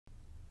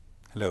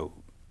Hello,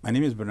 my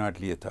name is Bernard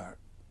Lietaer.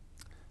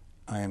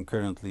 I am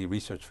currently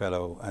Research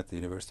Fellow at the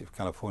University of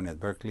California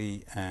at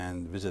Berkeley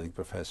and visiting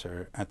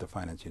professor at the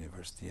Finance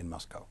University in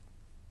Moscow.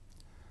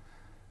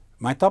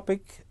 My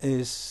topic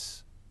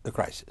is the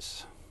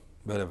crisis,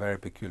 but a very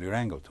peculiar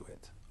angle to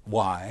it.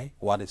 Why?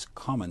 What is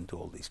common to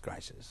all these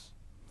crises?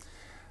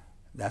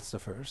 That's the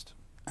first.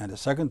 And the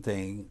second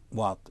thing,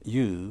 what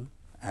you,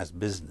 as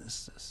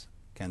businesses,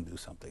 can do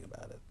something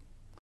about it.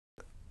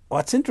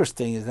 What's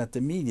interesting is that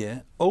the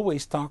media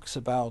always talks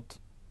about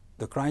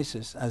the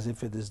crisis as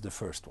if it is the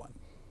first one.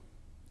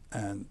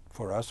 And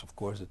for us, of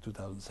course, the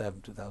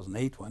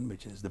 2007-2008 one,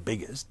 which is the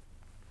biggest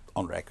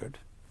on record,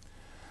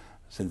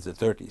 since the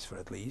 30s for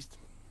at least,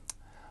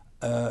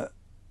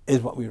 is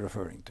what we're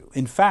referring to.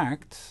 In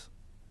fact,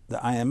 the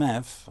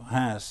IMF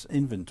has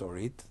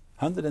inventoried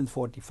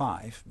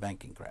 145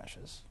 banking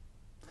crashes,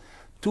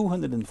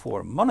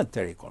 204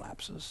 monetary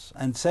collapses,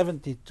 and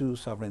 72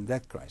 sovereign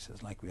debt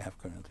crises like we have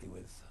currently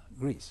with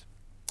Greece.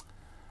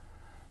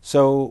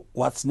 So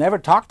what's never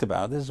talked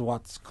about is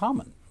what's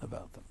common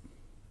about them.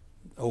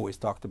 Always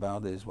talked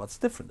about is what's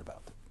different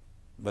about them.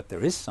 But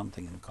there is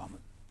something in common.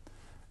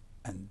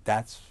 And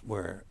that's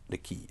where the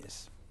key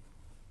is.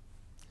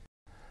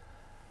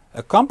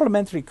 A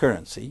complementary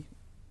currency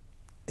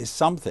is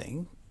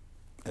something,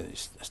 a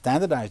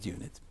standardized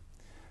unit,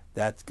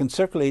 that can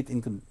circulate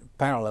in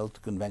parallel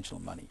to conventional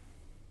money.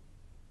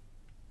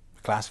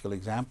 A classical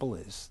example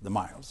is the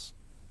miles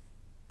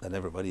that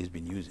everybody has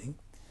been using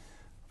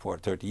for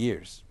 30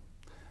 years,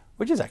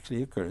 which is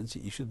actually a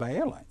currency issued by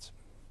airlines.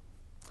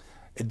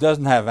 It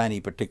doesn't have any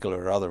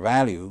particular other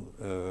value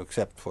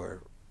except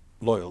for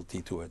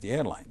loyalty toward the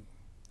airline.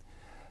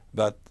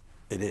 But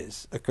it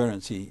is a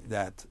currency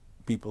that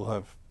people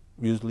have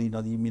usually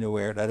not even been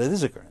aware that it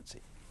is a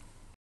currency.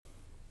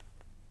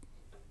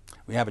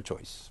 We have a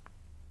choice.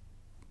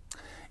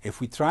 If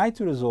we try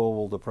to resolve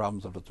all the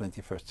problems of the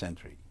 21st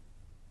century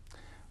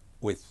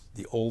with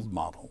the old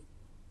model,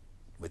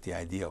 with the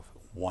idea of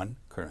one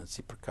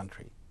currency per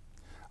country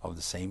of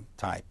the same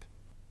type,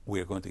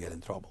 we're going to get in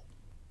trouble.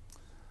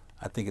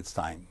 I think it's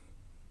time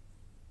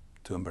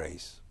to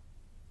embrace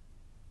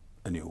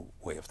a new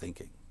way of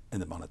thinking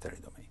in the monetary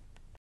domain.